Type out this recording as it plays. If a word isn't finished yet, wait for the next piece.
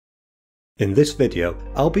In this video,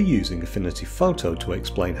 I'll be using Affinity Photo to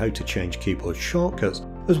explain how to change keyboard shortcuts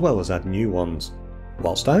as well as add new ones.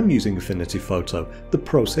 Whilst I'm using Affinity Photo, the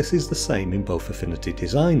process is the same in both Affinity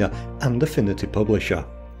Designer and Affinity Publisher.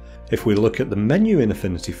 If we look at the menu in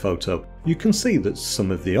Affinity Photo, you can see that some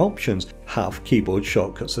of the options have keyboard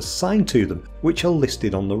shortcuts assigned to them, which are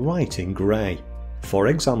listed on the right in grey. For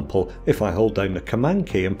example, if I hold down the Command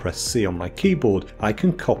key and press C on my keyboard, I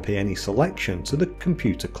can copy any selection to the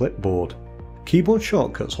computer clipboard. Keyboard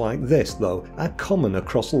shortcuts like this, though, are common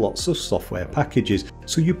across lots of software packages,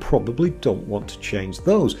 so you probably don't want to change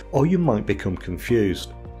those or you might become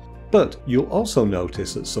confused. But you'll also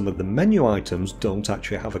notice that some of the menu items don't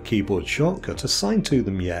actually have a keyboard shortcut assigned to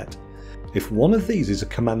them yet. If one of these is a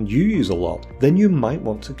command you use a lot, then you might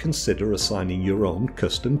want to consider assigning your own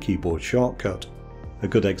custom keyboard shortcut. A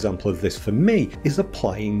good example of this for me is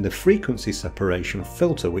applying the frequency separation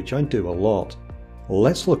filter, which I do a lot.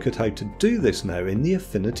 Let's look at how to do this now in the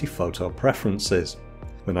Affinity Photo preferences.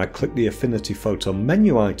 When I click the Affinity Photo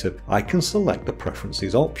menu item, I can select the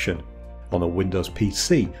Preferences option. On a Windows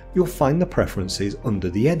PC, you'll find the preferences under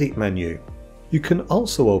the Edit menu. You can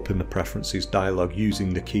also open the Preferences dialog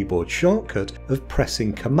using the keyboard shortcut of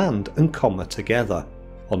pressing Command and comma together.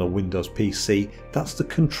 On a Windows PC, that's the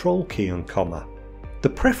Control key and comma. The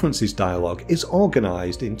Preferences dialog is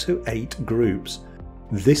organised into 8 groups.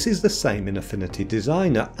 This is the same in Affinity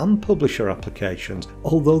Designer and Publisher applications,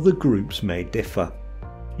 although the groups may differ.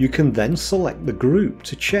 You can then select the group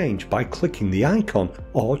to change by clicking the icon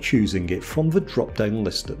or choosing it from the drop-down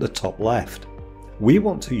list at the top left. We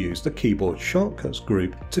want to use the Keyboard Shortcuts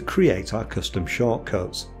group to create our custom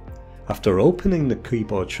shortcuts. After opening the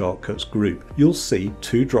Keyboard Shortcuts group, you'll see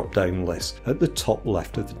 2 drop-down lists at the top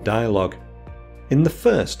left of the dialog. In the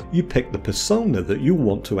first, you pick the persona that you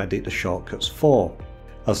want to edit the shortcuts for.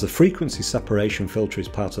 As the frequency separation filter is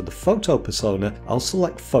part of the photo persona, I'll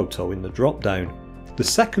select Photo in the drop-down. The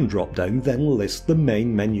second drop-down then lists the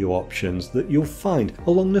main menu options that you'll find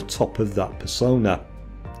along the top of that persona.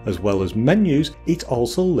 As well as menus, it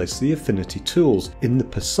also lists the Affinity tools in the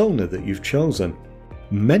persona that you've chosen.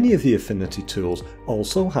 Many of the Affinity tools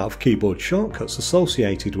also have keyboard shortcuts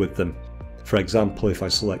associated with them. For example, if I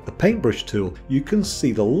select the Paintbrush tool, you can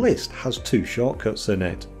see the list has 2 shortcuts in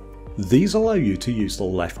it. These allow you to use the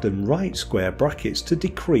left and right square brackets to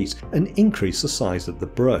decrease and increase the size of the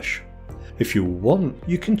brush. If you want,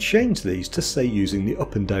 you can change these to say using the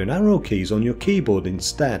up and down arrow keys on your keyboard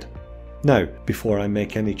instead. Now, before I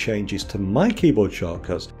make any changes to my keyboard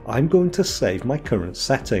shortcuts, I'm going to save my current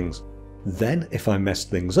settings. Then, if I mess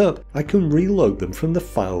things up, I can reload them from the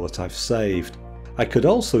file that I've saved. I could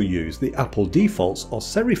also use the Apple defaults or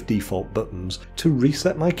Serif default buttons to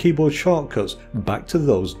reset my keyboard shortcuts back to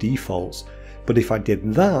those defaults. But if I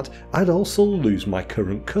did that, I'd also lose my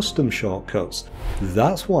current custom shortcuts.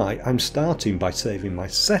 That's why I'm starting by saving my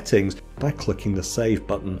settings by clicking the Save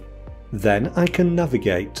button. Then I can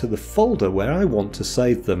navigate to the folder where I want to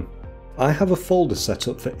save them. I have a folder set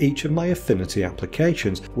up for each of my Affinity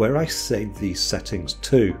applications where I save these settings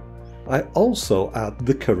to. I also add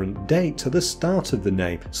the current date to the start of the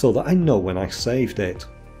name so that I know when I saved it.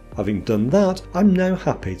 Having done that, I'm now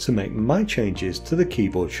happy to make my changes to the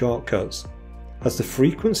keyboard shortcuts. As the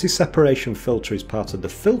frequency separation filter is part of the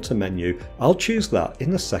filter menu, I'll choose that in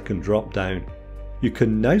the second drop down. You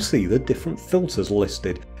can now see the different filters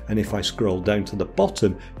listed, and if I scroll down to the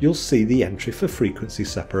bottom, you'll see the entry for frequency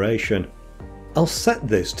separation. I'll set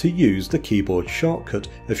this to use the keyboard shortcut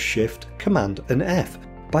of Shift, Command and F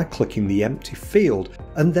by clicking the empty field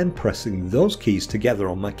and then pressing those keys together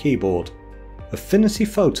on my keyboard. Affinity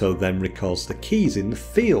Photo then records the keys in the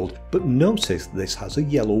field, but notice this has a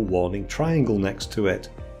yellow warning triangle next to it.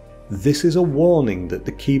 This is a warning that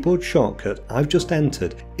the keyboard shortcut I've just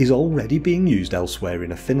entered is already being used elsewhere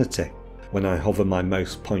in Affinity. When I hover my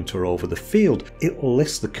mouse pointer over the field, it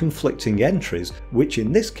lists the conflicting entries, which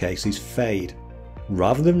in this case is fade.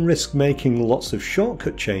 Rather than risk making lots of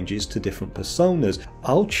shortcut changes to different personas,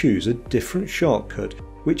 I'll choose a different shortcut,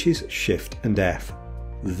 which is Shift and F.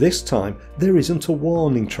 This time there isn't a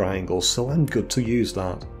warning triangle, so I'm good to use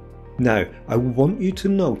that. Now I want you to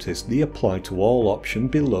notice the Apply to All option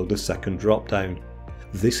below the second drop down.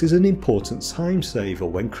 This is an important time saver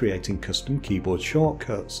when creating custom keyboard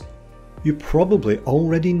shortcuts. You probably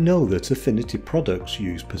already know that Affinity products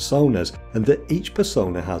use personas and that each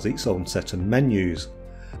persona has its own set of menus.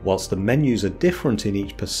 Whilst the menus are different in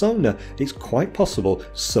each persona, it's quite possible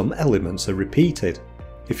some elements are repeated.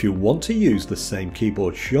 If you want to use the same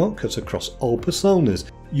keyboard shortcut across all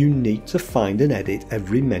personas, you need to find and edit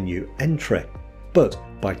every menu entry. But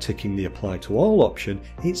by ticking the Apply to All option,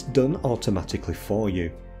 it's done automatically for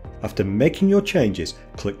you. After making your changes,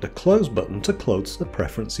 click the Close button to close the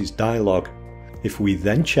Preferences dialog. If we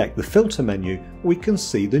then check the Filter menu, we can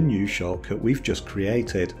see the new shortcut we've just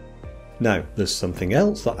created. Now, there's something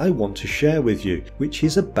else that I want to share with you, which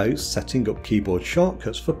is about setting up keyboard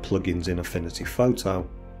shortcuts for plugins in Affinity Photo.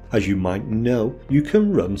 As you might know, you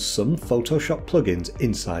can run some Photoshop plugins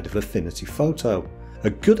inside of Affinity Photo. A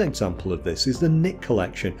good example of this is the Nick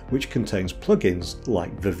collection, which contains plugins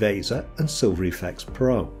like Viveza and Silver Effects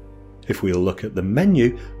Pro. If we look at the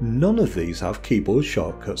menu, none of these have keyboard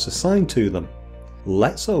shortcuts assigned to them.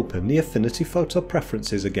 Let's open the Affinity Photo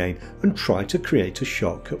preferences again and try to create a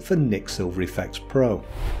shortcut for Nick Silver Effects Pro.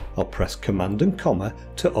 I'll press Command and Comma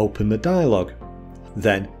to open the dialog.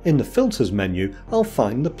 Then, in the Filters menu, I'll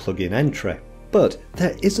find the plugin entry. But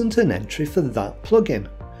there isn't an entry for that plugin.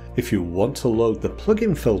 If you want to load the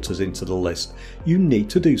plugin filters into the list, you need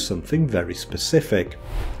to do something very specific.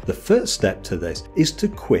 The first step to this is to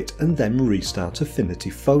quit and then restart Affinity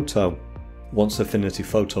Photo. Once Affinity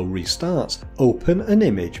Photo restarts, open an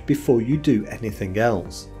image before you do anything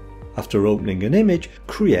else. After opening an image,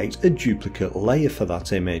 create a duplicate layer for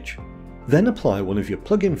that image. Then apply one of your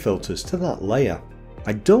plugin filters to that layer.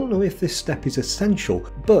 I don't know if this step is essential,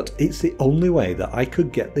 but it's the only way that I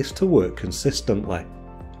could get this to work consistently.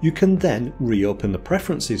 You can then reopen the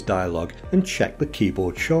Preferences dialog and check the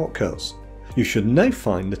keyboard shortcuts. You should now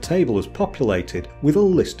find the table is populated with a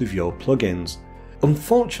list of your plugins.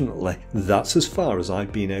 Unfortunately, that's as far as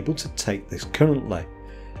I've been able to take this currently.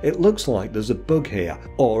 It looks like there's a bug here,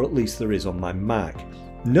 or at least there is on my Mac.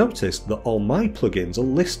 Notice that all my plugins are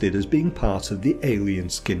listed as being part of the Alien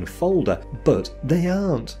Skin folder, but they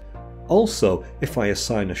aren't. Also, if I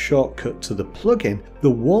assign a shortcut to the plugin, the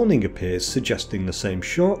warning appears suggesting the same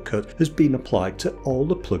shortcut has been applied to all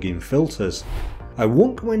the plugin filters. I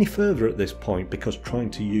won't go any further at this point because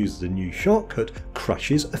trying to use the new shortcut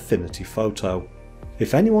crashes Affinity Photo.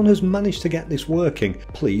 If anyone has managed to get this working,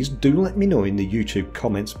 please do let me know in the YouTube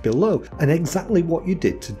comments below and exactly what you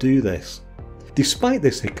did to do this. Despite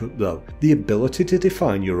this hiccup though, the ability to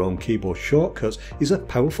define your own keyboard shortcuts is a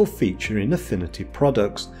powerful feature in Affinity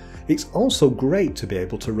products. It's also great to be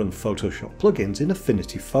able to run Photoshop plugins in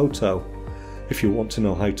Affinity Photo. If you want to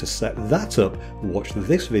know how to set that up, watch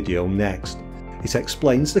this video next. It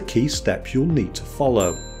explains the key steps you'll need to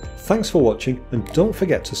follow. Thanks for watching and don't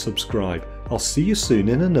forget to subscribe. I'll see you soon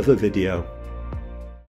in another video.